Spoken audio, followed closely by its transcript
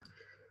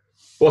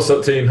What's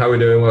up, team? How are we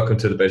doing? Welcome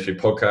to the Basically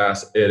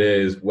Podcast. It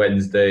is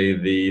Wednesday,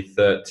 the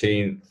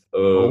 13th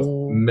of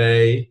Oh,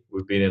 May.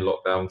 We've been in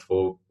lockdown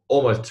for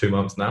almost 2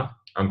 months now.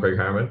 I'm Craig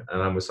Harriman,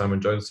 and I'm with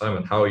Simon Jones.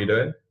 Simon, how are you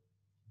doing?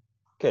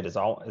 good. Has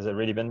it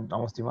really been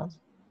almost 2 months?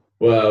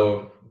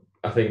 Well,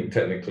 I think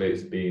technically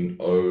it's been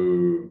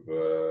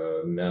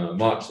over now.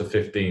 March the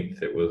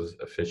 15th, it was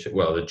official.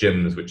 Well, the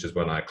gyms, which is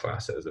when I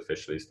class it, is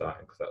officially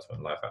starting because that's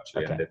when life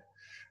actually Okay. ended.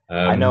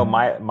 I know Um,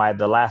 my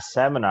the last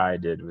seminar I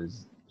did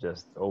was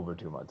just over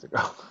 2 months ago.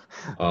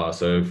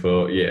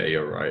 so yeah,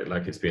 you're right.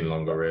 Like it's been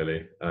longer, Yeah.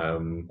 really.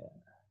 Yeah.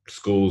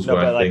 Schools No, were,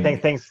 I but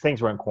like think,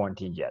 things weren't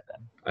quarantined yet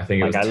then. I think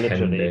it Like was I 10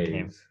 literally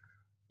came. days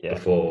Yeah.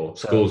 before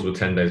So schools were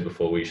 10 days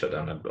before we shut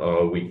down, or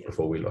a week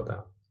before we locked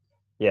down.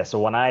 yeah, so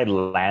when I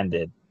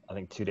landed, I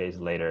think 2 days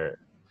later,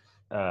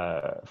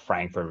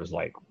 Frankfurt was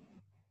like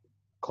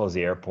close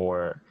the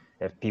airport.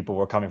 If people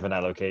were coming from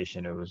that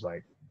location, it was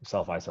like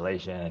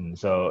self-isolation.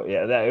 So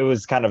yeah, it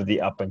was kind of the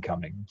up and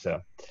coming.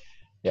 So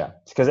yeah,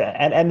 because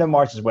and end of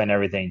March is when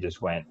everything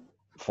just went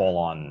full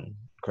on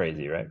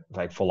crazy, right?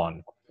 Like full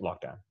on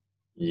lockdown.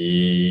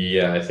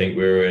 Yeah, I think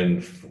we were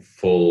in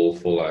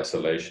full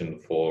isolation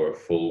for a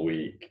full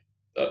week.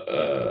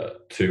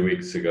 2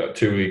 weeks ago,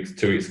 2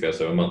 weeks ago,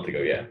 so a month ago,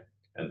 yeah,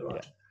 end of Yeah,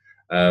 March.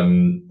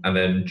 And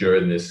then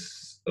during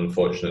this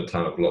unfortunate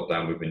time of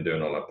lockdown, we've been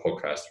doing all our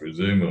podcasts through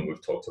Zoom, and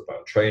we've talked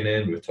about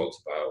training, we've talked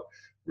about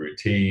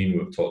routine,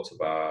 we've talked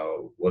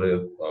about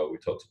we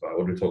talked about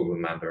what did we talk with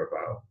Amanda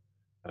about?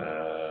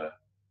 it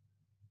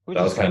was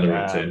That was just kind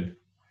like of routine.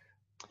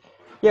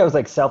 yeah, it was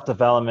like self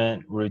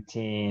development,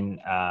 routine.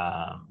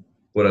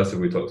 What else have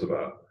we talked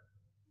about?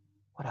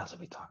 What else have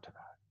we talked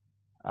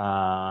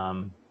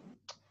about?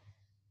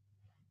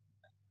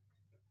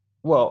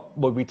 Well,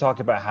 we talked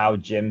about how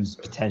gyms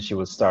potentially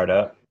would start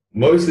up.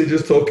 Mostly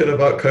just talking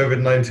about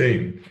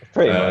COVID-19,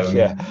 Pretty much,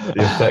 yeah.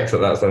 the effects that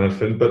that's on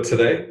everything. But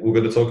today we're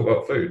going to talk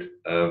about food.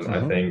 I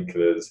hmm think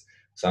there's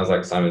sounds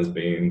like Simon's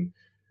been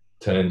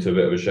turned into a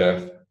bit of a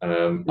chef. I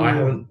Yeah,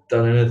 haven't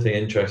done anything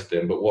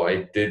interesting, but what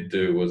I did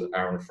do was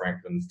Aaron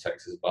Franklin's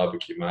Texas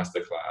Barbecue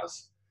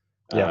Masterclass.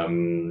 yeah.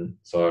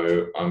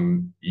 So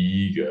I'm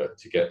eager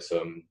to get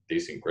some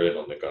decent grilling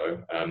on the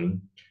go.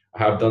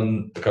 I have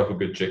done a couple of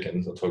good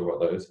chickens. I'll talk about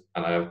those,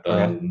 and I have Okay,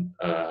 done.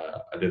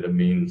 I did a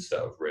mean set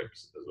of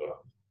ribs as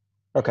well.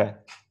 okay.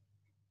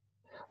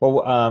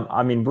 Well,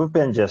 I mean, we've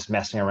been just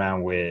messing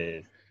around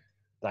with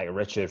like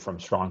Richard from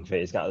Strong Fit.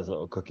 He's got this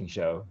little cooking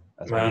show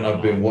that's been Man, going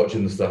I've been on.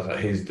 watching the stuff that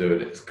he's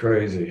doing. It's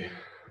crazy.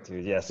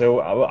 Dude, yeah. So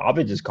I'll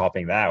be just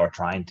copying that or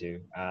trying to.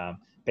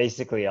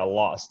 Basically, a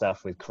lot of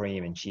stuff with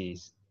cream and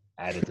cheese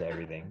added to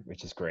everything,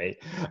 which is great.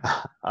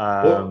 What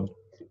um,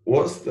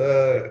 what's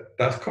the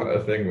that's quite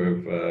a thing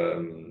with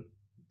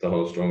the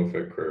whole Strong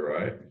Fit crew,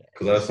 right? yeah,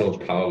 Because it's I saw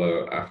essentially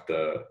Paolo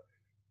after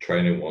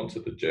training once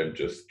at the gym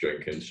just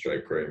drinking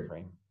straight cream.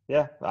 cream.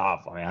 Yeah, I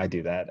mean, I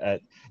do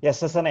that. Yeah,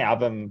 so something I've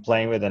been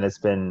playing with, and it's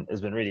been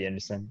really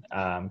interesting.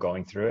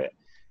 Going through it.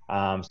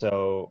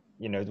 So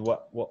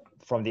what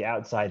from the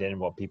outside in,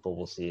 what people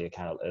will see,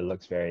 it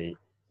looks very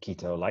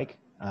keto like.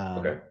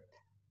 Okay.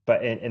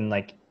 But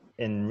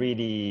in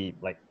really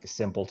like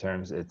simple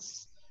terms,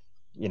 it's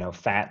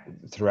fat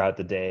throughout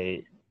the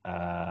day,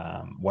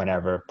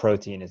 whenever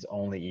protein is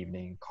only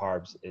evening,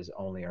 carbs is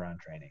only around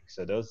training.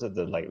 So those are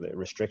the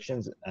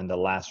restrictions, and the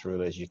last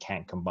rule is you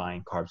can't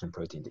combine carbs and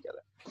protein together.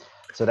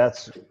 So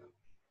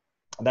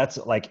that's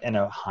like in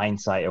a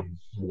hindsight of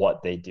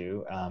what they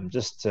do,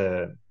 just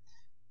to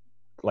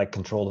like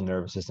control the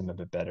nervous system a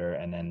bit better,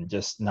 and then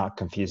just not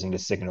confusing the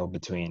signal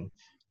between,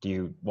 do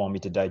you want me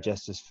to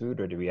digest this food,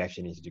 or do we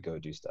actually need to go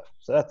do stuff?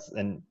 So that's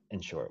in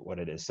short what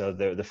it is. So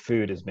the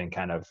food has been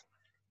kind of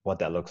what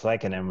that looks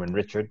like. And then when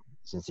Richard,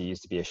 since he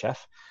used to be a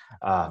chef,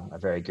 a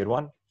very good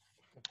one,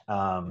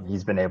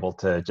 he's been able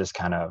to just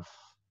kind of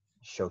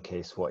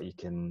showcase what you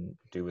can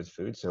do with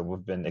food. So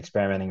we've been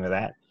experimenting with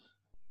that.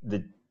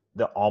 The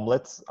the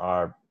omelets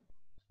are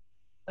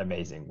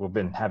amazing. We've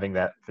been having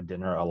that for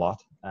dinner a lot,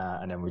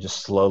 and then we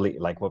just slowly,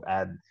 like, we'll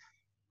add.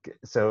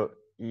 So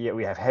yeah,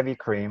 we have heavy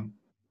cream,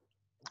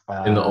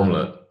 In the um,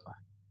 omelette.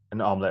 an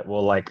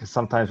omelet.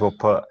 Sometimes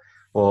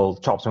we'll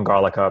chop some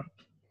garlic up.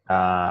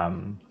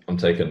 Um, I'm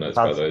taking notes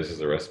by saute, those as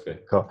a recipe.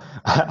 cool.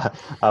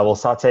 We'll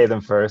saute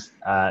them first,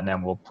 and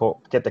then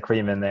get the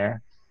cream in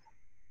there,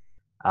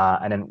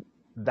 and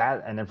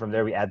then from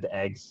there we add the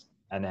eggs,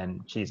 and then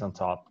cheese on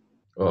top,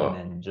 and Oh,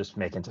 then just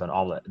make into an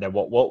omelet. Then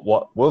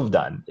what we've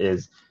done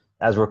is,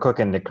 as we're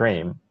cooking the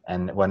cream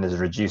and when it's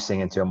reducing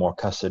into a more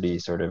custardy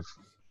sort of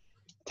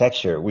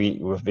texture,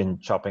 we've been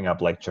chopping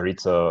up like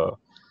chorizo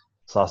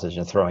sausage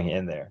and throwing it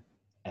in there,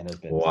 and it's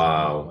been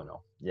wow.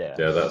 phenomenal. Yeah,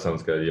 Yeah, that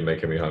sounds good. You're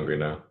making me hungry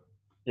now.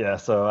 yeah.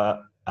 So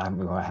I'm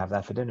gonna have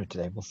that for dinner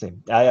today. We'll see.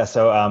 Yeah.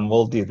 So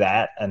we'll do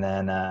that, and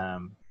then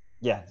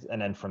yeah,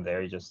 and then from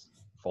there you just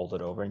fold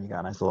it over, and you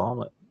got a nice little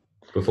omelet.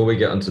 Before we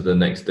get onto the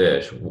next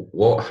dish,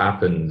 what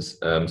happens?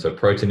 So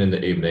protein in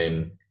the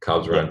evening,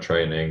 carbs Yeah, around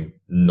training,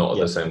 not at the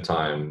yeah, same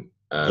time.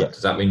 yeah.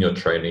 Does that mean your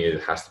training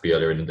has to be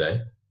earlier in the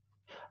day?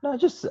 No,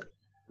 just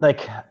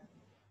like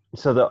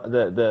So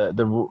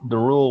the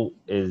rule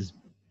is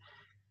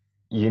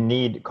you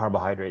need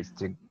carbohydrates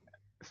to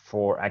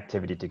for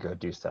activity to go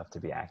do stuff to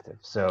be active.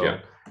 Yeah. So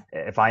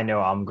if I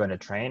know I'm going to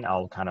train,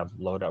 I'll kind of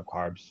load up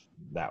carbs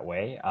that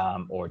way,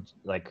 or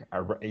like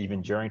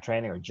even during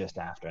training or just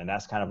after. And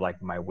that's kind of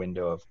like my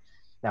window of.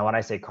 Now, when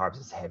I say carbs,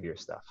 it's heavier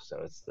stuff.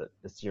 So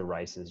it's your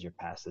rices, your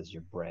pastas,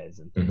 your breads,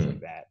 and things like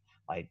Hmm. that.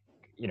 Like,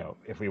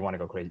 if we want to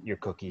go crazy, your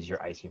cookies, your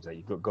ice creams, like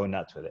you go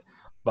nuts with it.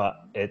 But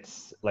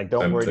it's like,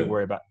 don't Tempting.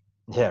 worry about.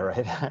 Yeah,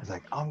 right. It's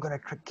like I'm gonna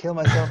kill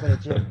myself in a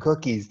gym.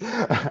 Cookies.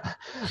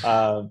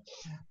 um,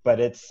 but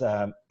it's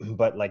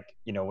but like,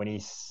 when he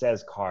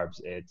says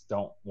carbs, it's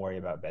don't worry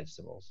about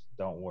vegetables,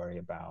 don't worry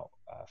about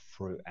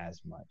fruit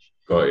as much.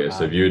 Got you.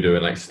 So if um you were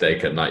doing like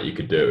steak at night, you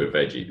could do it with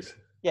veggies.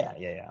 yeah,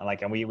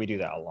 like, and we do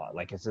that a lot.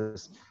 Like, it's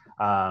just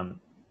um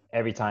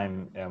every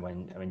time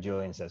when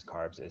Julian says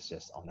carbs, it's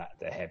just on that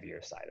the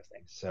heavier side of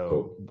things. So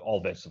Cool. all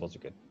vegetables are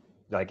good.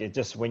 Like, it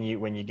just when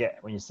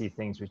you see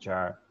things which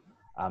are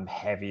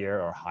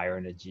heavier or higher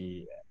in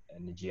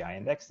the GI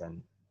index,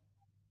 then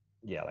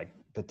yeah, like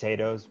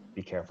potatoes,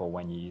 be careful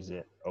when you use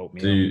it. Do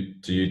Oatmeal, you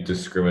do be you careful.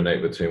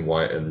 discriminate between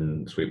white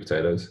and sweet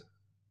potatoes?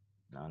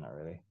 No, not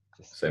really.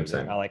 Just Same,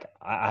 either. same.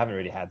 I haven't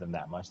really had them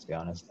that much, to be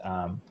honest.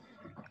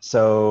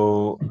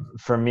 So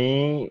for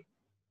me,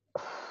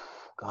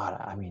 God,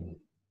 I mean,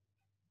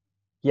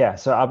 yeah.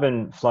 So I've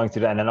been flowing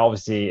through that, and then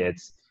obviously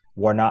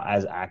we're not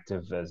as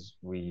active as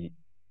we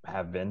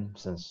have been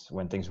since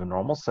when things were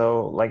normal.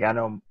 So like, I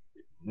know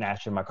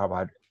naturally my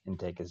carbohydrate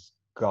intake has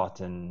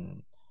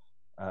gone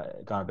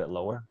a bit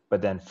lower,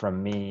 but then for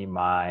me,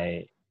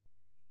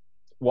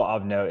 what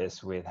I've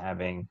noticed with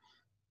having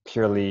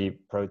purely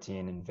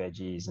protein and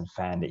veggies and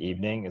fat in the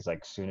evening is, like,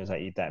 as soon as I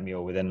eat that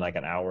meal, within like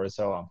an hour or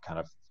so,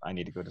 I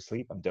need to go to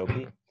sleep. I'm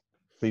dopey.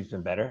 Sleep's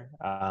been better.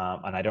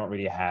 And I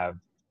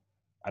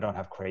don't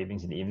have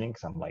cravings in the evening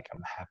because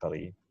I'm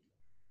happily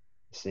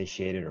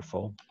satiated or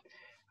full.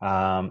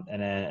 And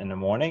then in the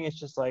morning, it's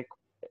just like,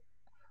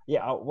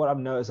 yeah, what I've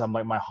noticed, I'm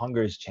like, my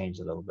hunger has changed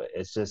a little bit.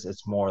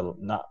 It's more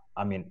not,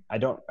 I mean, I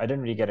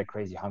didn't really get a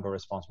crazy hunger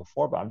response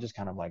before, but I'm just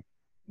kind of like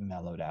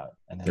mellowed out.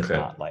 And then it's Okay.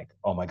 not like,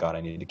 oh my God,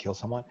 I need to kill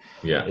someone.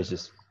 Yeah. It's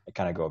just, I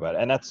kind of go about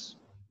it.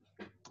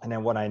 And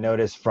then what I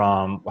noticed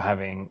from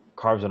having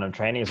carbs when I'm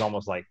training is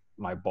almost like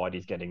my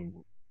body's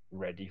getting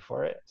ready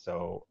for it.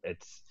 So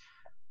it's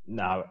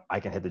now I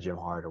can hit the gym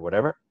hard or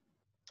whatever.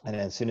 And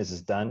then as soon as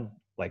it's done,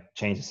 like,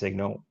 change the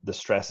signal, the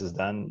stress is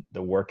done,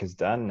 the work is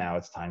done. Now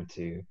it's time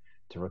to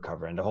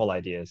recover. And the whole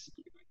idea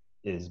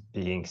is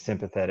being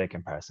sympathetic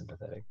and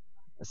parasympathetic.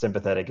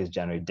 Sympathetic is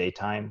generally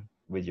daytime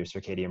with your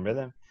circadian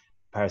rhythm.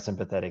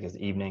 Parasympathetic is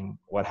evening.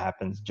 What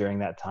happens during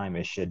that time?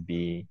 It should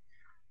be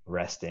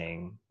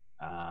resting,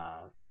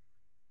 uh,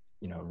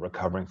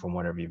 recovering from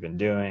whatever you've been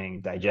doing,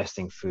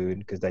 digesting food,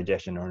 because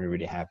digestion only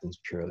really happens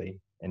purely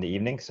in the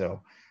evening.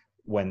 So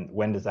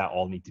when does that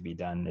all need to be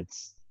done?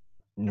 It's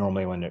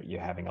normally when you're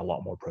having a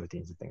lot more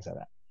proteins and things like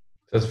that.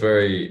 That's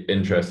very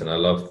interesting. I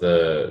love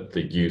the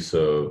use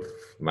of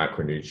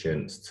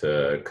macronutrients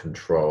to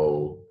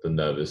control the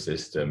nervous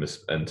system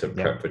and to Yeah,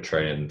 prep for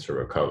training to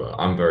recover.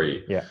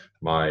 yeah,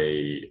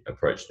 My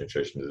approach to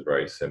nutrition is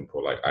very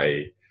simple. Like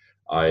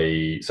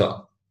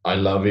so I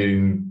love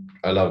eating,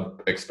 I love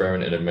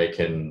experimenting and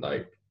making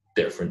like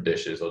different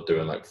dishes or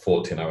doing like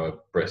 14-hour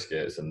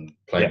briskets and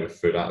playing yeah, with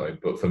food that way.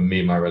 But for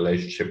me, my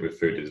relationship with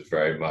food is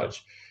very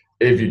much,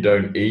 if you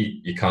don't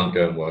eat, you can't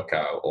go and work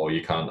out or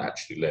you can't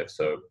actually live.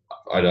 So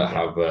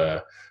yeah,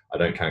 I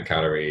don't count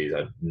calories.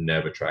 I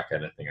never track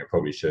anything. I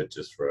probably should,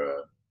 just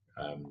for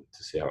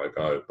to see how I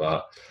go.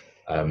 But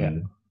yeah.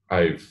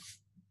 I've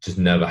just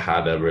never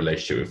had a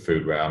relationship with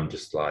food where I'm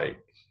just like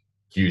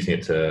using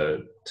it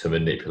to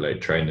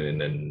manipulate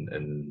training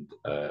and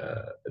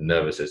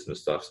nervous system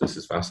stuff. So this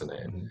is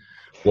fascinating. Mhm.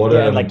 What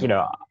Yeah, and like,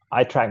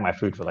 I track my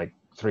food for like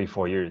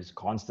 3-4 years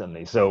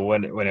constantly. So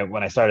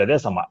when I started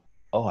this, I'm like,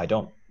 oh, I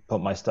don't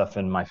put my stuff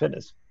in my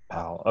fitness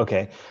pal.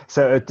 Okay,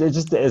 so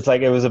it's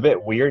like, it was a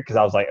bit weird because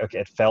I was like, okay,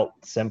 it felt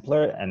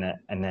simpler, and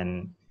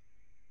then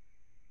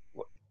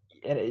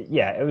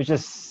yeah, it was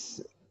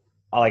just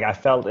like I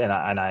felt, and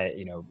I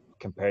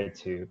compared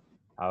to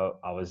how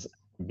I was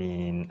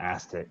being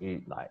asked to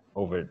eat like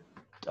over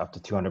up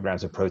to 200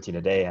 grams of protein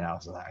a day, and I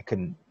was like, I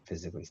couldn't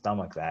physically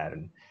stomach that.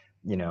 And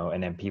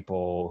and then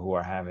people who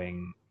are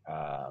having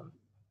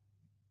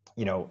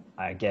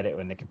I get it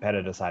when the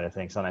competitive side of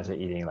things, sometimes they're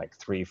eating like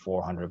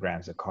 300-400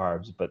 grams of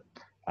carbs, but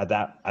at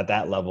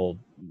that level,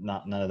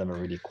 none of them are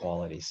really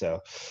quality.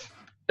 So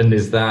and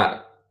is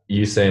that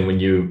you saying when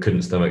you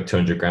couldn't stomach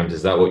 200 grams?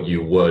 Is that what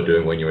you were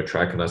doing when you were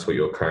tracking? That's what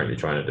you're currently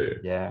trying to do.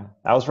 yeah,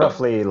 I was Uh,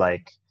 roughly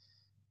like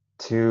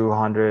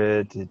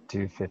 200 to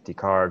 250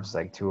 carbs,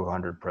 like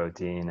 200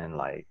 protein, and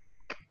like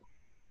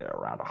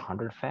around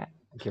 100 fat,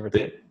 give or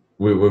take.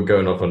 we're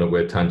going off on a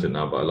weird tangent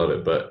now, but I love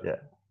it. But Yeah.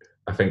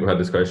 I think we had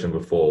this question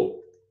before.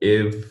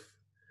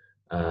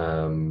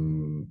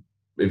 Um,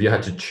 if you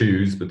had to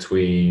choose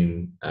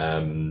between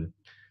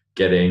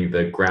getting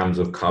the grams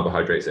of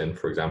carbohydrates in,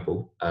 for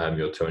example,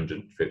 your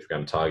 250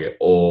 gram target,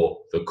 or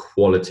the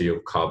quality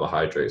of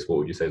carbohydrates? What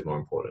would you say is more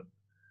important?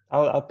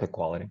 I'll pick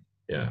quality.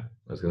 Yeah,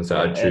 I was gonna say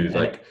Yeah, I'd choose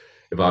and like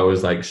if I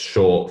was like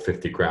short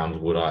 50 grams,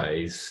 would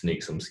I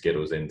sneak some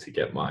Skittles in to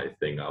get my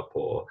thing up,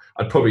 or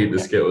I'd probably eat the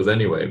yeah, Skittles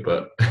anyway,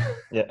 but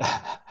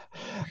yeah.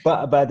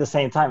 But at the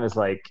same time, it's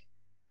like,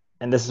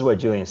 and this is what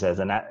Julian says,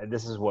 and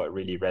this is what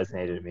really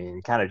resonated with me,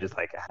 and kind of just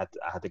like I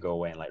had to go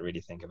away and like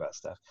really think about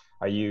stuff.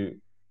 Are you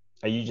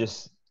are you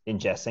just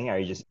ingesting? Are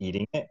you just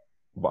eating it?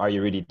 But are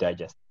you really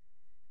digesting?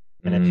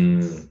 And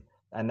it's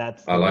and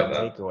that's I the like big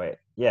that. takeaway.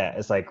 Yeah,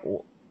 it's like,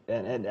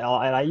 and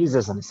I use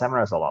this in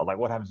seminars a lot. Like,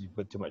 what happens if you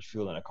put too much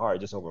fuel in a car? It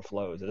just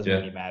overflows. It doesn't Yeah,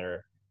 really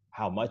matter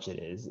how much it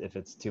is. If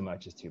it's too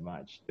much, it's too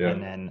much. yeah.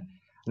 And then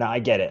now I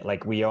get it.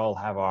 Like we all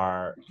have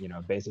our,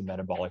 basic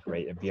metabolic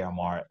rate, a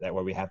BMR, that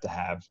where we have to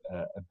have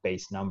a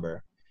base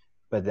number.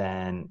 But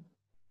then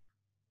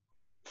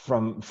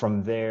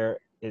from there,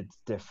 it's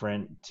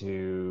different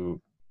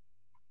to,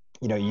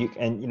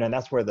 and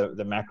that's where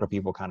the macro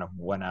people kind of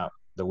went out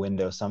the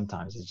window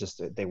sometimes. It's just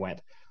that they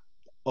went,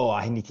 oh,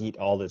 I need to eat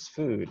all this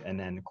food, and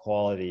then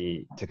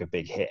quality took a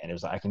big hit, and it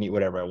was like I can eat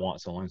whatever I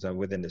want so long as I'm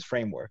within this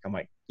framework. I'm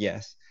like,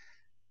 yes,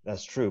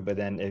 that's true, but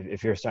then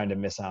if you're starting to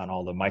miss out on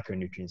all the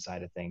micronutrient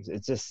side of things,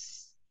 it's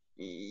just,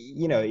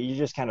 you're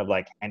just kind of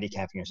like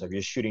handicapping yourself. You're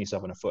just shooting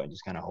yourself in the foot and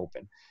just kind of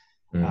hoping.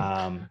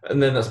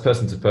 And then that's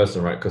person to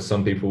person, right? Because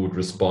some people would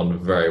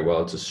respond very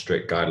well to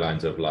strict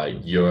guidelines of like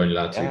you're only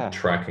allowed to Yeah,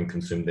 track and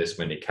consume this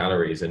many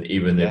calories, and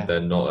even if yeah, they're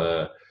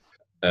not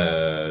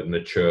a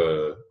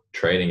mature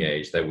training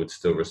age, they would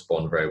still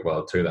respond very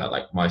well to that.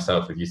 Like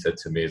myself, if you said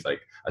to me, "Is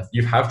like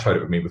you have tried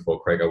it with me before,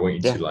 Craig. I want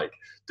you yeah, to like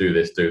do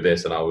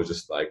this," and I was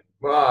just like,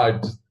 "Well, I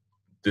just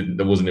didn't.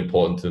 That wasn't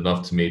important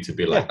enough to me to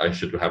be like yeah, I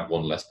should have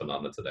one less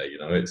banana today."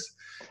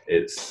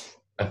 It's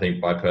I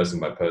think by person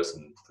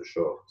for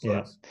sure. So yeah.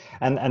 that's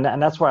And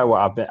that's why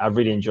I've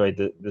really enjoyed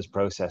this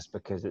process,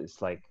 because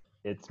it's like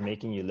it's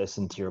making you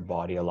listen to your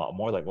body a lot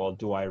more. Like, well,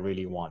 do I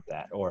really want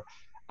that, or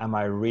am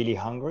I really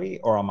hungry,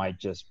 or am I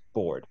just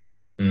bored?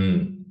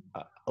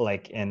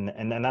 Like, and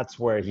then that's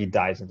where he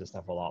dives into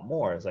stuff a lot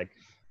more. It's like,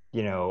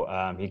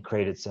 he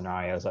created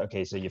scenarios.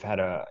 Okay, so you've had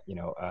a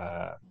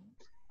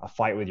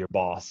fight with your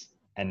boss,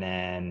 and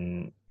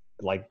then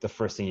like the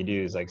first thing you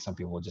do is like some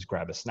people will just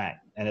grab a snack,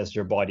 and it's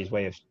your body's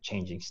way of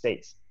changing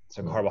states.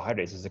 So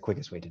carbohydrates is the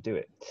quickest way to do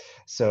it.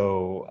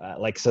 So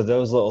so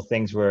those little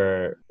things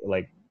were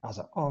like, I was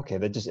like, oh, okay,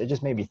 it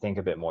just made me think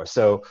a bit more.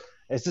 So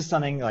it's just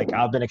something like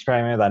I've been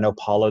experimenting with. I know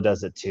Paulo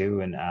does it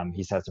too, and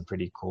he's had some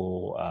pretty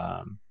cool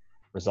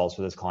results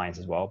with his clients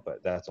as well.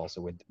 But that's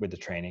also with the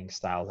training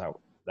styles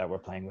that we're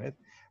playing with.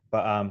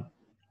 But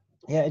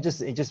yeah, it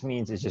just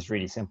means it's just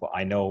really simple.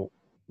 I know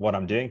what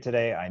I'm doing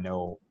today. I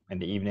know in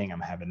the evening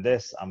I'm having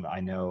this. I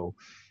know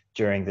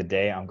during the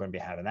day I'm going to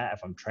be having that. If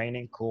I'm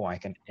training, cool, I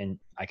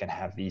can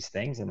have these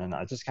things, and then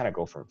I just kind of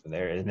go from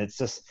there. And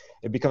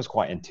it becomes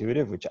quite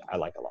intuitive, which I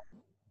like a lot.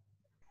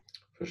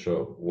 for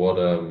sure.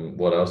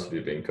 What else have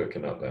you been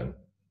cooking up then?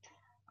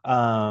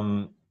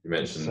 You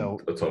mentioned So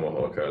a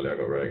tomahawk earlier. I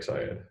got very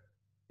excited.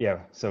 yeah,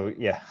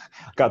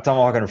 got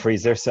tomahawk in the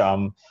freezer.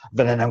 So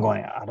but then I'm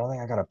going, I don't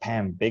think I got a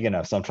pan big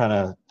enough. So I'm trying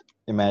to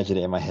imagine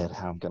it in my head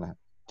how I'm gonna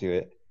do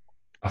it.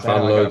 I So I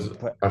know found I gotta loads.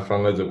 put. I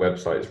found loads of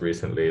websites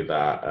recently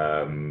that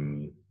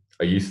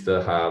I used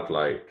to have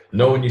like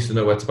no one used to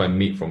know where to buy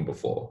meat from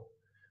before,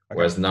 Okay.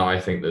 whereas now I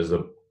think there's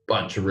a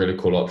bunch of really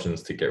cool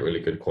options to get really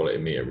good quality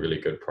meat at really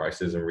good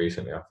prices. And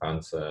recently I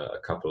found a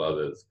couple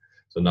others.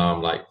 So now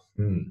I'm like,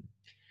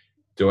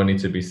 do I need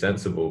to be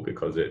sensible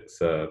because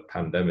it's a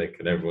pandemic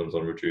and everyone's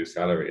on reduced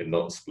salary and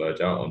not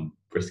splurge out on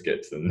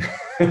briskets and,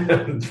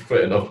 and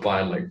putting off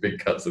buying like big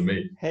cuts of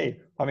meat? Hey,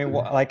 I mean,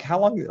 like how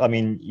long? I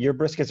mean, your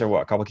briskets are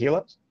what, a couple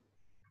kilos?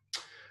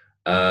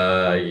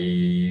 Uh,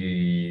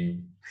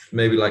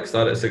 maybe like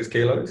start at 6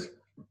 kilos.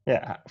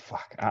 Yeah,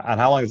 fuck. And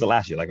how long does it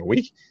last you? Like a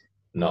week?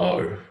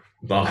 No,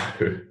 no,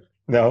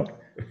 No.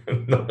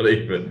 not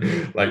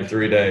even like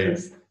three Okay.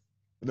 days.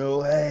 No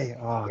way.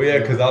 Oh, Well, yeah,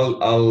 because God.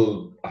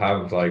 I'll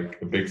have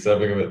like a big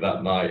serving of it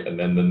that night, and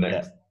then the Yeah.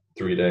 next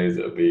 3 days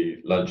it'll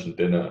be lunch and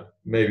dinner,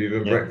 maybe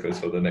even Yeah.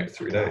 breakfast for the next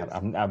three God, days.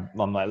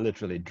 I'm like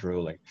literally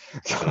drooling.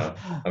 I know.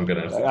 I'm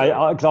gonna have to do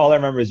I, it. 'cause all I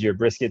remember is your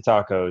brisket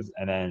tacos,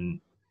 and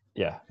then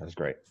yeah, that was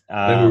great.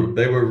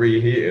 They were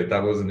reheated.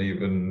 That wasn't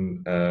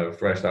even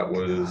fresh. That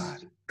was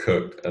God.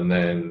 cooked and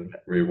then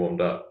re-warmed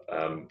up.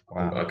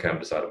 Wow. Okay, I'm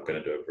decided I'm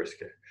going to do a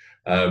brisket.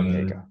 There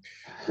you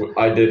go.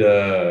 I did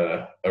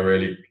a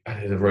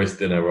roast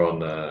dinner on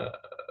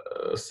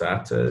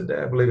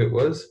Saturday, I believe it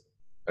was,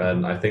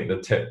 and Mhm. I think the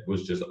tip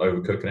was just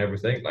overcooking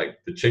everything. Like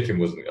the chicken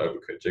wasn't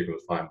overcooked. Chicken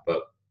was fine,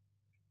 but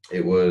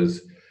it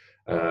was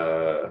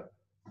uh,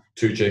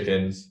 two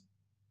chickens,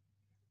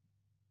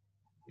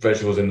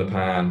 vegetables in the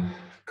pan,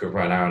 cook for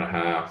an hour and a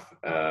half,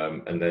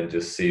 and then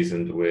just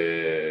seasoned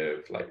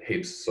with like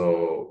heaps of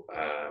salt,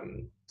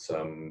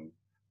 some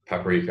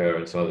paprika,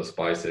 and some other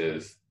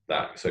spices.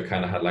 That so it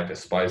kind of had like a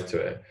spice to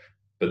it,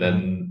 but Mhm.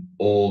 then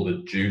all the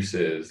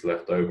juices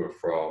left over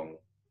from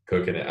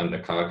cooking it and the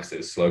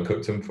carcasses, slow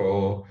cooked them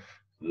for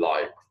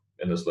like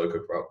in the slow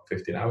cook for about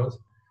 15 hours,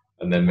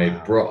 and then made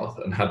Wow. broth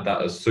and had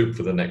that as soup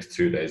for the next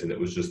 2 days, and it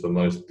was just the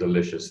most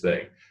delicious thing.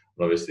 And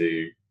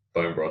obviously,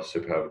 bone broth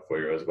super healthy for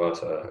you as well.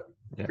 So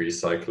Yeah.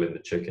 recycling the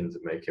chickens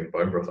and making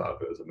bone broth out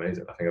of it was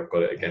amazing. I think I've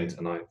got it again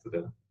tonight for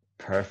dinner.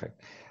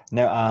 Perfect.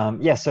 No,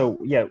 yeah, so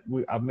yeah,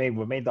 we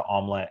made the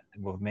omelet.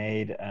 We've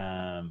made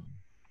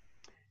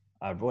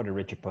what did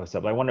Richard post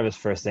up? Like one of his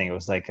first thing, it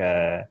was like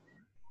it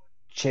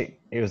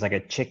was like a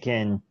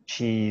chicken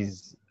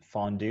cheese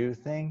fondue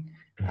thing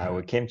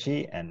with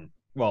kimchi, and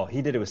well,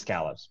 he did it with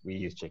scallops. We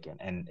used chicken,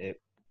 and it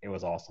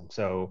was awesome.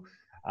 So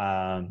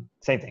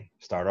same thing.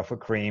 Start off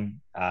with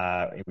cream.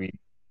 We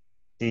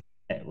season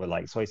it with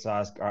like soy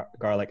sauce,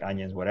 garlic,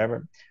 onions,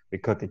 whatever. We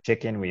cook the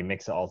chicken. We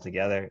mix it all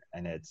together,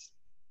 and it's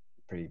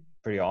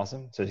pretty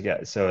awesome. So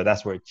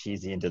that's where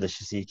cheesy and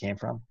deliciousy came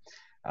from.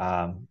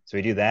 So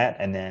we do that,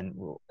 and then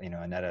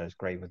Annetta is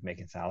great with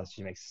making salads.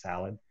 She makes a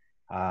salad.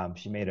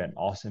 She made an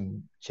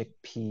awesome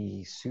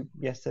chickpea soup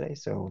yesterday.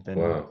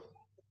 Wow.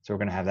 So we're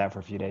gonna have that for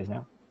a few days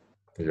now.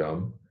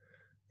 Yum.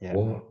 Yeah.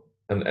 What?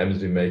 And Em's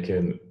been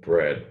making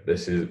bread.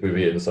 We've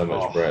eaten so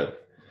much Oh, bread,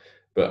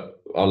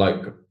 but I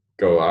like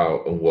go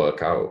out and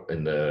work out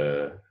in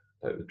the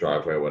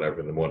driveway or whatever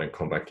in the morning,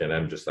 come back in,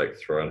 Em just like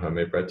throwing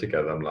homemade bread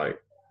together. I'm like,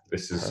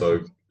 this is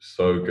perfect.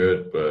 so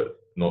good, but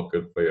not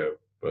good for you,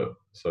 but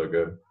so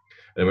good.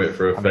 And we went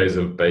through a I mean, phase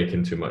of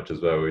baking too much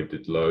as well. We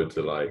did loads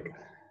of like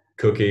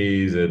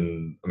cookies,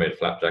 and I made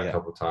flapjack a yeah,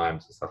 couple of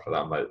times and stuff like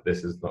that. I'm like,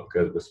 this is not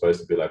good. We're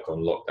supposed to be like on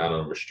lockdown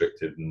and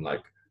restricted and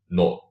like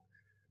not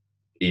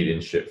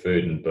eating shit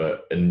food,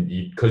 and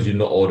you, because you're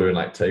not ordering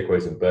like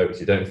takeaways and burgers,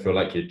 you don't feel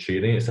like you're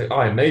cheating. It's like, oh,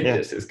 I made yeah,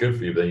 this, it's good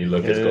for you, but then you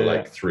look, yeah, it's got yeah.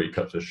 like 3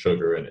 cups of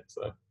sugar in it.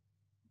 So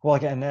Well,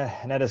 again,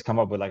 Ned has come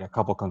up with like a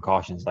couple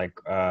concoctions. Like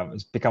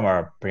it's become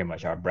our pretty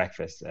much our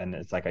breakfast, and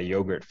it's like a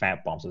yogurt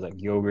fat bomb. So it's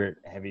like yogurt,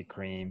 heavy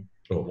cream,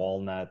 oh,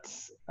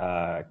 walnuts,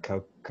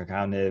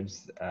 cacao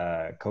nibs,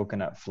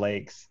 coconut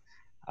flakes,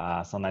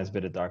 some nice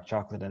bit of dark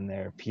chocolate in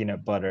there,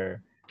 peanut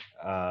butter,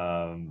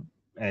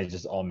 and it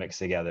just all mixed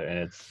together, and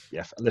it's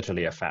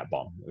literally a fat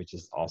bomb, which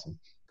is awesome.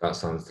 that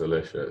sounds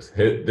delicious.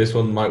 Here, this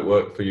one might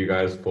work for you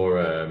guys for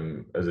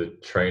as a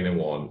training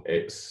one.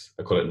 I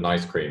call it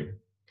nice cream,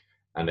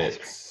 and Ice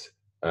cream.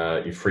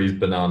 it's you freeze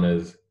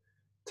bananas,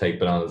 take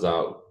bananas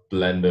out,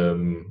 blend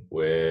them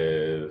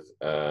with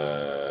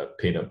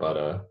peanut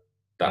butter. Yeah.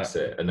 That's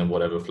it. And then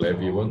whatever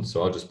flavor you Oh, want.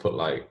 So I'll just put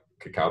like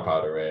cacao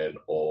powder in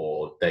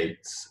or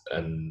dates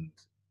and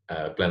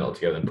blend it all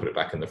together and put it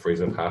back in the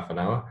freezer for half an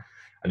hour.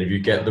 And if you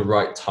get the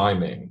right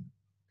timing,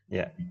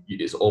 yeah.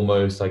 it's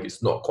almost like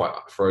it's not quite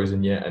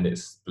frozen yet, and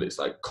it's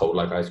like cold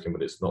like ice cream,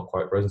 but it's not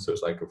quite frozen. So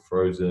it's like a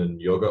frozen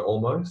yogurt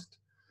almost,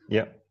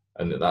 Yeah.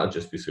 and that'd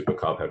just be super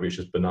carb heavy. It's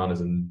just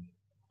bananas and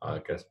I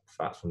guess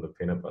fats from the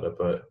peanut butter,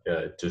 but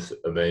yeah, just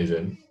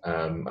amazing. I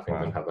think I'm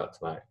gonna Wow. have that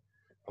tonight.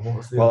 And what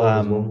was the Well, other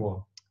one? There's one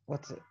more.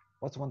 what's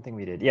what's one thing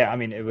we did? Yeah, I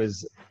mean, it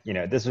was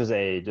this was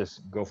a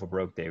just go for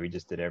broke day. We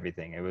just did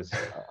everything. It was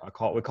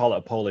we call it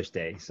a Polish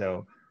day.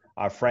 So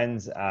our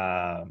friends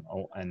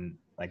and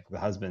like the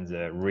husband's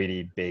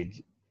really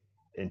big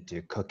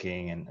into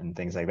cooking and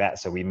things like that.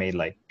 So we made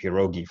like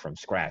pierogi from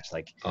scratch.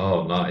 Like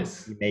Oh, he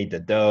nice. made the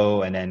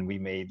dough, and then we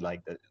made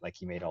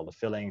he made all the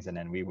fillings, and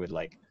then we would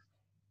like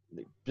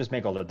just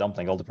make all the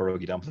dumplings, all the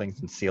pierogi dumplings,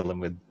 and seal them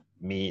with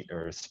meat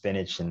or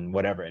spinach and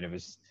whatever. And it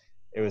was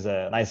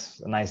a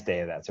nice day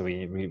of that. So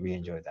we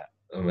enjoyed that.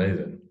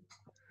 Amazing.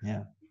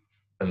 Yeah.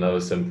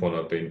 Another simple one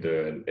I've been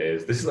doing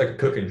is this is like a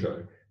cooking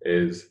show.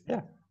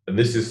 Yeah. And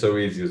this is so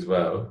easy as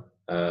well.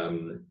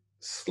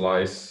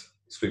 Slice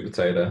sweet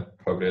potato,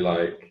 probably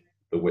like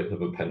the width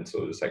of a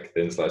pencil, just like a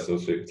thin slice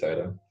of sweet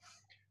potato.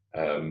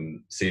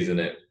 Season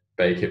it,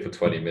 bake it for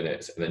 20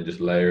 minutes, and then just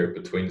layer it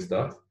between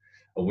stuff.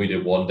 And we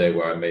did one day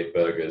where I made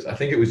burgers. I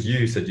think it was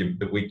you said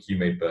the week you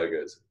made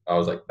burgers. I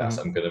was like, Mm-hmm.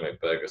 I'm gonna make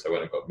burgers. So I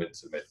went and got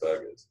mince and made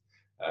burgers.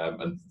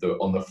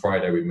 On the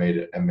Friday we made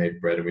it and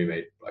made bread, and we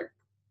made like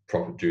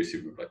proper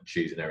juicy with like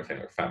cheese and everything,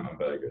 like Fat Man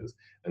burgers.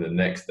 And the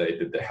next day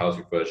did the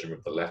healthy version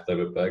with the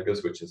leftover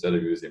burgers, which instead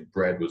of using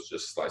bread was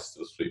just slices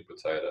of sweet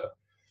potato.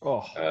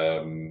 Oh,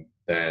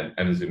 Then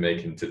Emma's been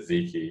making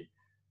tzatziki,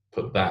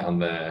 put that on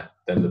there,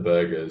 then the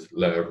burgers,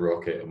 layer of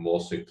rocket, and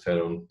more sweet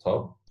potato on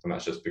top. And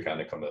that's just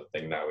become a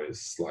thing now, is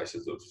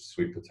slices of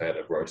sweet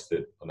potato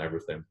roasted on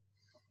everything.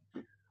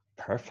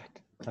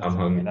 perfect. I'm I mean,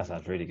 hungry. that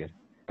sounds really good.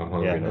 I'm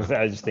Yeah, hungry I was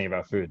now. just thinking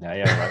about food now.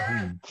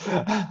 Yeah,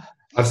 like,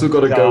 I've still got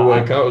to so go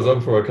work out as well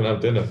before I can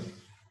have dinner.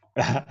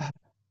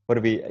 what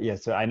do we? Yeah,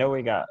 so I know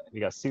we got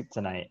soup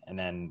tonight, and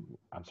then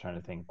I'm trying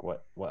to think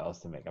what else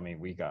to make. I mean,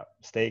 we got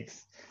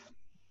steaks.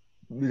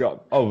 We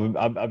got we've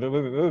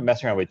been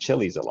messing around with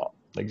chilies a lot.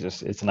 Like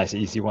just it's a nice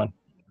easy one.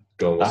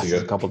 Go on, Lasts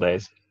us a couple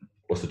days.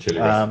 what's the chili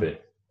Um, recipe? I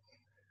feel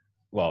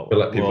well,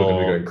 like people are going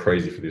to be we'll going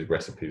crazy for these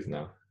recipes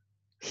now.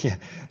 yeah.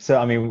 So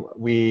I mean,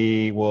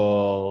 we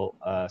will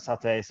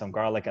saute some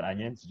garlic and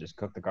onion. So just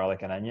cook the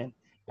garlic and onion,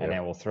 and Yeah.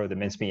 then we'll throw the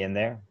mincemeat in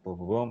there. Boom,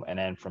 boom, boom, and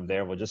then from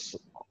there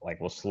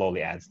we'll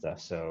slowly add stuff.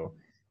 So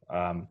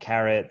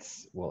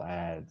carrots. We'll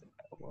add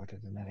what did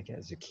I get?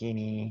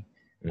 Zucchini,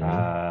 Hmm.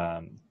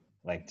 um,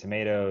 like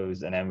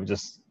tomatoes, and then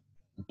just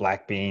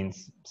black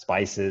beans,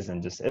 spices,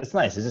 and just it's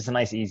nice. It's just a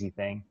nice, easy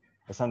thing.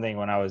 It's something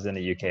when I was in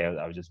the UK,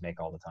 I would just make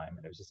all the time,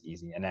 and it was just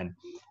easy. And then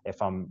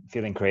if I'm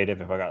feeling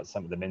creative, if I got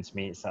some of the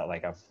mincemeat, it's not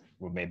like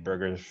we made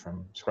burgers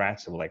from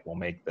scratch. So like we'll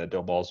make the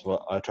dough balls.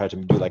 Well, I try to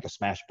do like a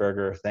smash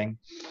burger thing.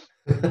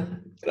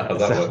 How's that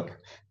So work?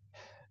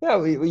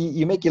 yeah,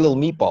 you make your little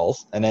meatballs,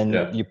 and then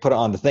Yeah. you put it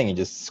on the thing and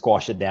just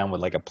squash it down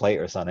with like a plate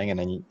or something, and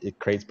then it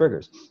creates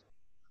burgers.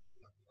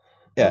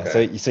 Yeah, so Okay.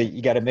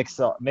 you got to mix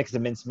the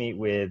mincemeat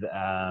with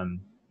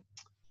an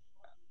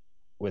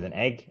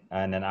egg,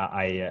 and then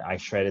I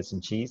shredded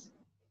some cheese,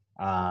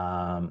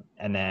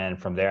 and then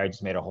from there I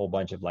just made a whole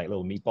bunch of like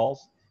little meatballs,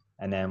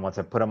 and then once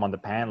I put them on the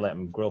pan, let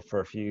them grill for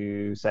a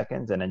few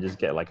seconds, and then just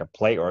get like a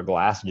plate or a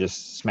glass and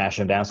just smash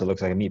them down so it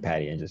looks like a meat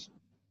patty, and just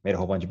made a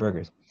whole bunch of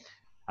burgers.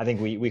 I think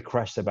we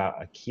crushed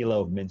about a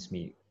kilo of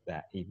mincemeat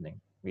that evening.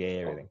 We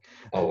ate Oh, everything.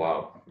 oh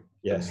wow. And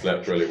Yeah,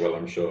 slept really well,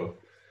 I'm sure.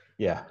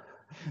 yeah,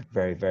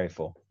 very very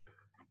full.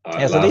 All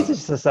right, Yeah, so these last. are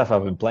just the stuff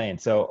I've been playing.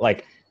 So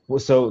like,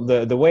 so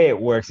the way it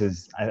works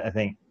is I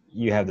think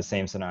you have the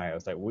same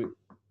scenarios. Like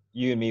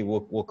you and me,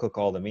 we'll cook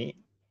all the meat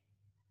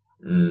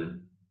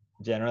Mm,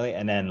 generally,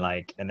 and then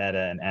like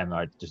Aneta and Em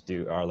are just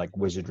do our like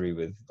wizardry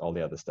with all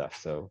the other stuff.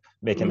 So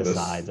making the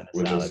sides and the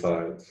with the salads.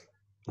 sides.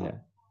 Yeah.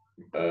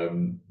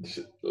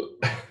 She,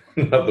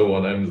 another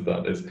one Em's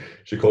done is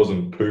she calls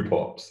them poo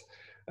pops,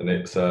 and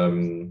it's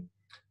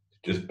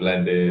just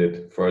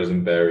blended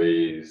frozen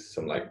berries,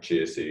 some like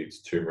chia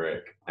seeds,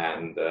 turmeric,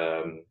 and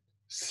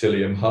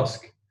psyllium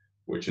husk,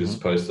 which is Hmm.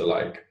 supposed to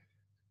like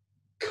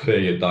clear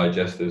your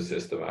digestive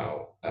system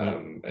out.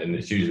 Mm. And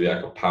it's usually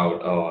like a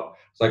powder. Oh,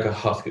 it's like a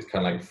husk. It's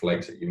kind of like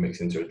flakes that you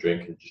mix into a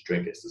drink and just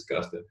drink it. It's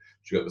disgusting.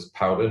 So you got this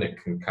powder and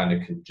it can kind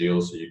of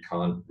congeal, so you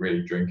can't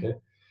really drink it.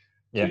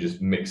 So you Yeah.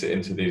 just mix it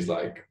into these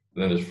like,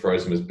 and then there's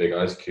frozen as big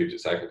ice cubes.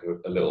 It's like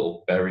a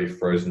little berry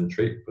frozen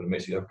treat, but it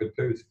makes you have good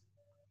food.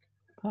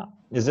 Huh.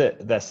 Is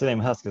it that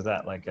psyllium husk? Is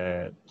that like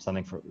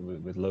something for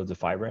with loads of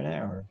fiber in it,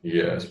 or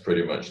Yeah, it's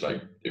pretty much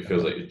like it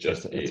feels okay? like you're It's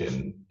just it's a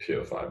eating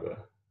pure fiber.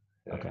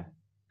 Yeah. okay.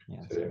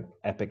 Yeah. So So yeah,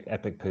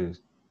 epic poos.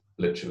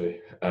 literally.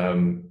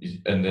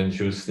 And then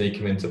she was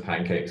sneaking into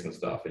pancakes and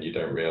stuff, and you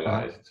don't Uh-huh.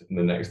 realize. And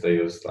the next day,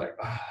 it was like,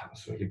 ah,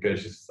 that's really good.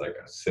 She's like,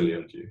 a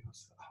psyllium to you.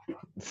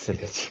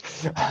 Silly.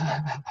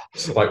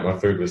 Spike my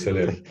food with It's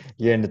psyllium. like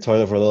you're in the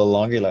toilet for a little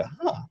longer, you're like,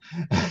 huh.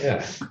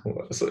 Yeah,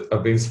 so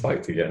I've been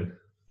spiked again.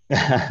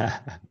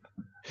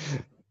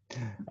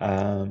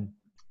 um,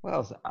 what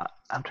else?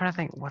 I'm trying to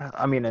think. What else?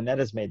 I mean,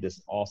 Annetta's made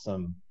this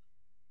awesome,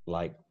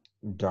 like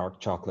dark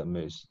chocolate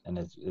mousse, and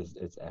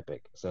it's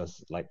epic. So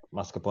it's like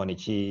mascarpone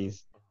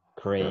cheese,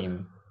 Right.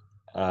 cream,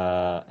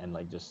 and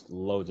like just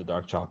loads of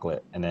dark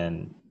chocolate, and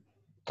then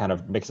kind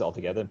of mix it all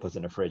together and puts it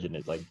in the fridge, and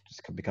it like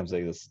just becomes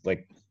like this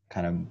like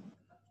kind of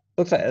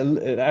looks like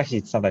it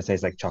actually sometimes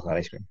tastes like chocolate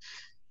ice cream.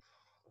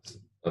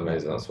 Yeah,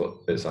 Amazing. That's what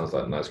it sounds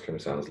like. Ice cream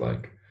sounds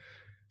like.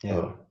 yeah.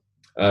 Oh.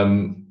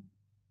 Um,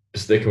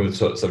 Sticking with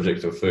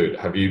subject of food,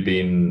 have you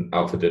been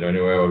out for dinner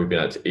anywhere, or have you been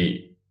out to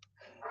eat?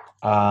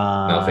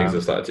 Now things have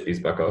Um, started to ease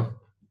back off.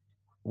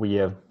 we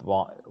have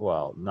bought,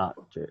 well, not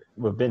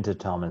we've been to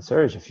Tom and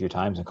Serge a few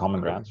times in Common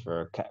Okay. Grounds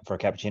for a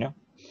cappuccino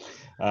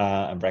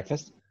and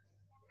breakfast.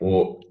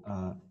 Or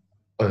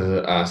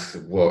Uh, ask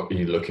what are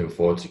you looking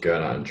forward to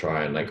going out and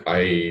trying? Like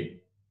I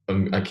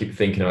keep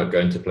thinking about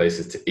going to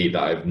places to eat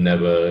that I've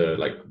never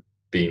like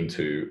been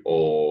to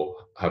or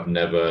have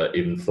never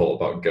even thought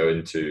about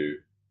going to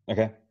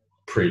okay.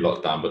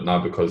 pre-lockdown, but now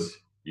because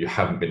you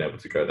haven't been able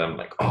to go there, I'm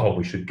like, oh,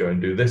 we should go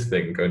and do this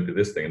thing, go and do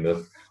this thing, and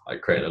they're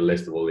like creating a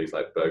list of all these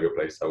like burger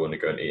places I want to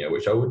go and eat at,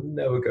 which I would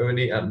never go and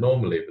eat at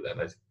normally. But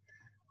then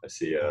I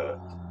see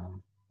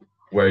Um,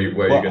 where are you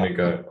going to well,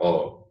 go?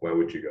 Oh, where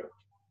would you go?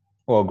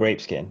 well,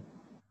 grape skin.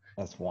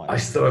 That's I one.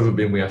 still haven't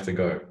been. We have to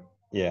go.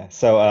 Yeah.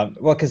 So,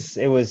 well, because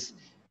it was,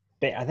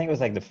 I think it was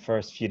like the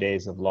first few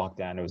days of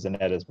lockdown. It was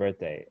Anetta's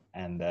birthday,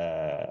 and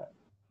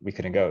we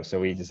couldn't go, so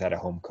we just had a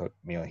home cooked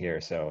meal here.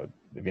 So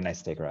it'd be nice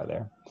to take her out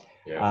there.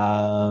 Yeah.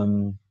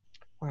 Um,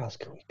 where else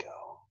could we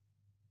go?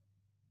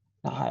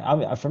 No, I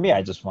mean, for me,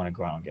 I just want to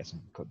go out and get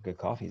some good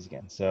coffees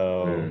again.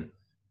 So,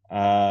 Mm.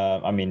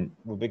 I mean,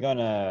 we'll be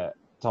gonna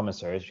Tom and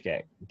Serge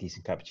get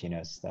decent cappuccinos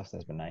and stuff. So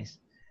that's been nice.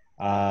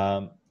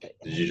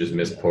 Did you just You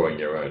miss know, pouring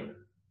your own?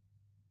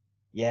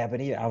 yeah,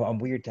 but I'm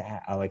weird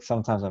to I like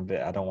sometimes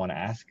I don't want to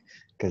ask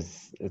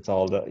because it's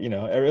all the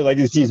like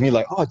it sees me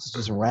like, oh, it's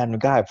just a random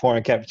guy pouring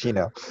a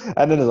cappuccino,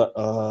 and then it's like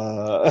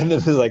and then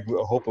it's like,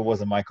 I hope it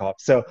wasn't my cup.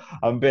 So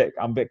I'm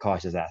a bit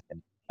cautious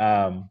asking.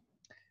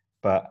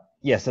 But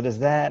yeah, so there's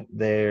that.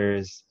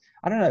 There's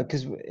I don't know,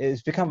 because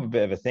it's become a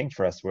bit of a thing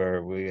for us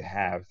where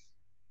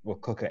we'll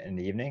cook it in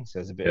the evening, so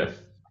it's a bit of Yeah.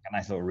 like a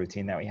nice little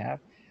routine that we have.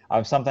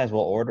 Sometimes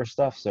we'll order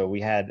stuff. So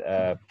we had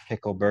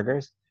pickle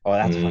burgers. Oh,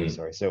 that's a funny Mm.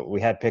 story. So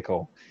we had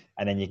pickle,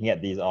 and then you can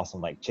get these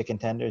awesome like chicken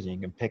tenders, and you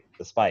can pick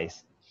the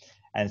spice.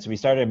 And so we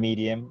started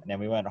medium, and then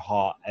we went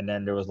hot, and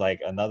then there was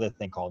like another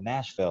thing called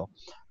Nashville.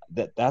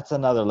 That's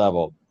another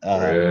level.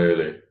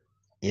 Really?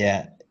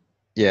 Yeah,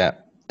 yeah.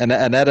 And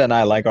Annetta and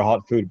I like our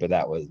hot food, but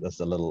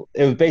that's a little.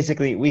 It was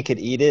basically we could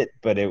eat it,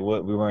 but we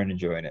weren't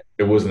enjoying it.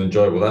 It wasn't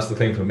enjoyable. That's the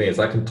thing for me is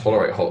I can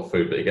tolerate hot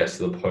food, but it gets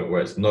to the point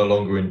where it's no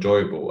longer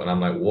enjoyable, and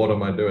I'm like, what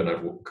am I doing?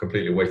 I've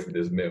completely wasted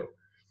this meal.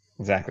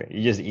 Exactly.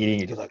 You're just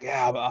eating it. You're like,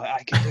 yeah,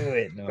 I can do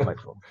it. No, I'm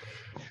like, oh.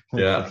 It's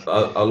Yeah, like,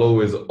 I'll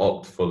always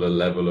opt for the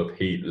level of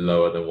heat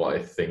lower than what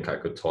I think I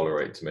could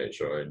tolerate to make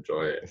sure I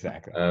enjoy it.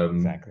 exactly, Um,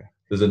 exactly.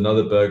 there's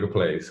another burger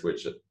place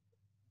which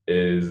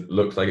is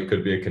looks like it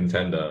could be a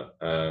contender.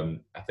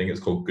 I think it's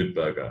called Good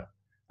Burger,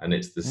 and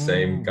it's the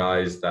same Mm,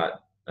 guys that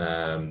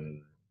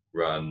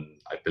run.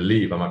 I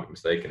believe I might be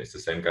mistaken. It's the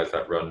same guys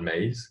that run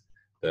Maze,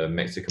 the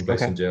Mexican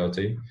place okay. in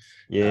JLT.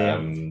 Yeah.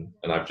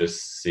 And I've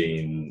just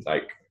seen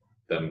like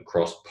them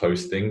cross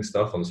posting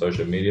stuff on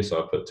social media,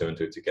 so I put two and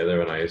two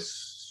together, and I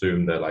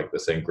assume they're like the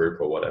same group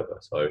or whatever.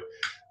 So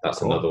that's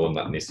Cool. another one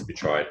that needs to be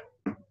tried.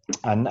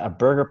 And a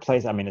burger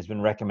place. I mean, it's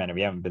been recommended.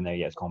 We haven't been there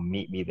yet. It's called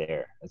Meet Me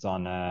There. It's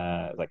on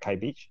like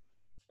Kite Beach.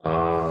 I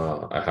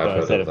have So heard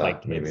instead of of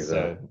like that. Maybe it's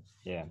there.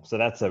 yeah. So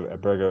that's a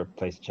burger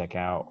place to check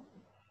out.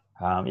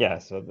 Yeah.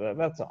 So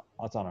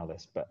that's on our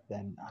list. But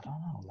then I don't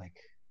know. Like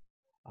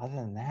other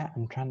than that,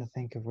 I'm trying to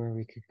think of where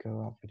we could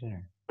go out for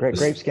dinner. Grape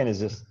There's, Skin is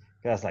just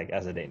that's like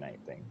as a date night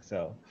thing.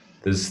 So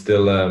there's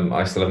still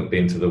I still haven't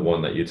been to the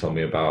one that you told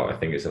me about. I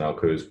think it's in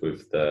Alcuz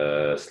with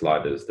the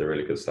sliders. They're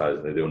really good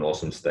sliders. They do an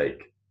awesome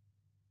steak.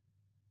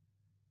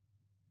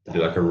 They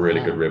do like a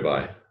really good ah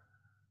ribeye.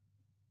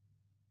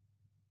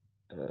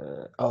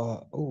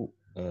 oh oh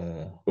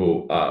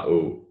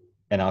Oh.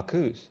 and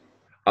Alcuz.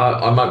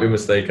 I might be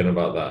mistaken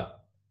about that.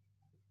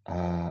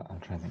 I'm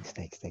trying to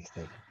think.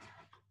 Steak.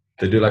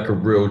 They do like a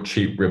real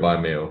cheap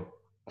ribeye meal.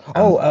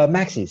 Oh, And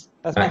Maxie's.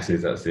 That's actually,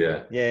 Maxie's. that's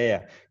yeah.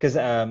 Yeah. Because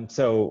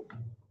so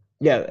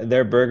yeah,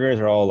 their burgers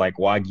are all like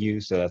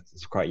Wagyu, so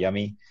that's quite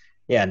yummy.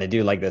 Yeah, and they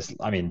do like this.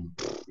 I mean,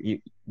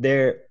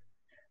 they're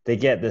they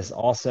get this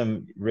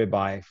awesome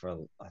ribeye for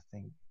I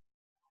think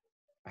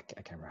I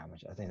can't remember how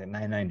much. I think like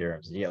 99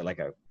 dirhams. You get like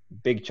a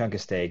big chunk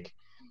of steak,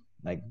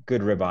 like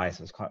good ribeye,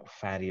 so it's quite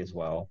fatty as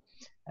well.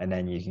 And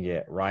then you can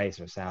get rice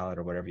or salad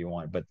or whatever you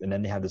want. But and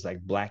then they have this like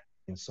black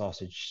and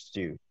sausage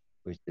stew,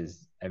 which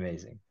is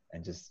amazing.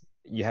 And just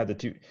you have the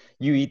two.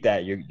 You eat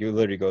that, you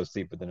literally go to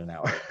sleep within an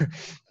hour.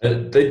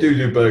 They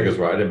do burgers,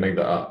 right? I didn't make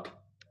that up.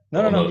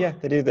 Or No. not Yeah,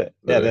 they do that.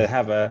 Yeah, really. they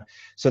have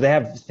so they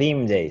have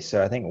theme days.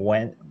 So I think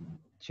when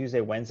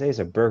Tuesday, Wednesday is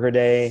a burger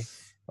day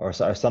or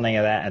something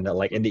like that. And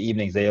like in the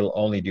evenings, they'll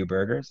only do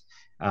burgers.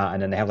 And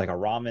then they have like a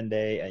ramen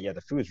day. And yeah, the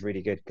food's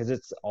really good because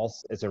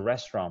it's a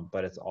restaurant,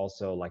 but it's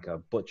also like a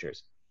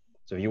butcher's.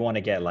 So if you want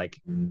to get like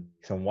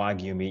some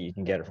Wagyu meat, you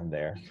can get it from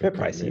there. A bit Fucking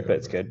pricey, but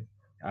it's weird. good.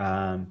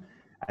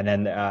 And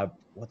then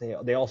what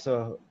they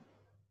also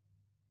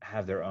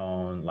have their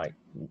own like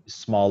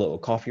small little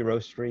coffee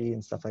roastery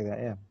and stuff like that.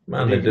 Yeah.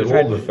 Man, they You do all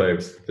tried? the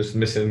faves. Just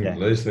missing, Yeah.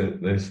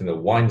 listening the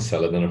wine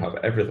cellar. Then I have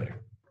everything.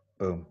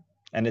 Boom.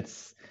 And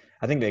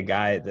I think the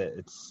guy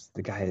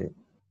that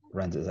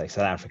runs it is like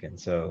South African,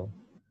 so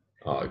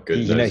Oh, good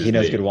knows he his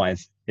knows good meat.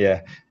 wines.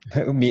 Yeah,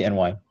 meat and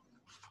wine.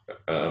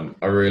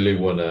 I really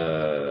want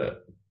to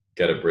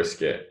get a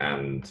brisket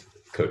and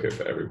cook it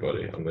for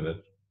everybody.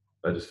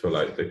 I just feel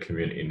like the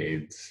community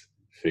needs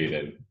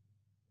feeding.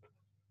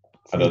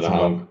 I don't Need know some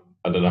love.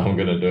 I don't know how I'm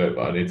gonna do it,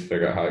 but I need to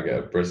figure out how to get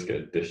a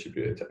brisket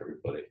distributed to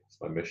everybody. It's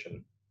my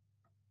mission.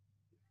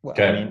 Well,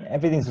 I Okay, mean,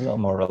 everything's a little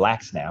more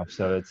relaxed now,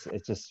 so it's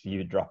just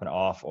you dropping it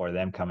off or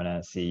them coming in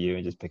and see you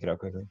and just pick it up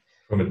quickly.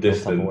 from a Little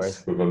distance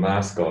Tupperwares with a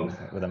mask on.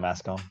 with a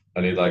mask on.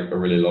 I need like a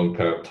really long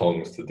pair of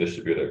tongs to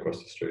distribute it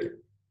across the street.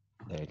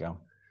 There you go.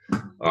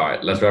 All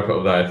right, let's wrap it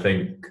up there. I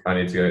think I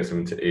need to go get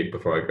something to eat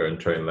before I go and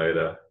train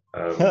later.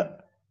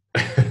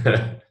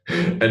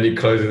 Any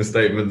closing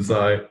statements,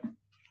 I?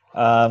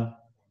 um,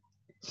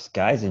 just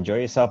guys, enjoy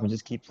yourself and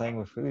just keep playing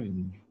with food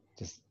and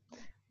just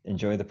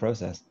enjoy the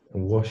process.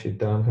 And wash your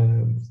damn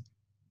hands.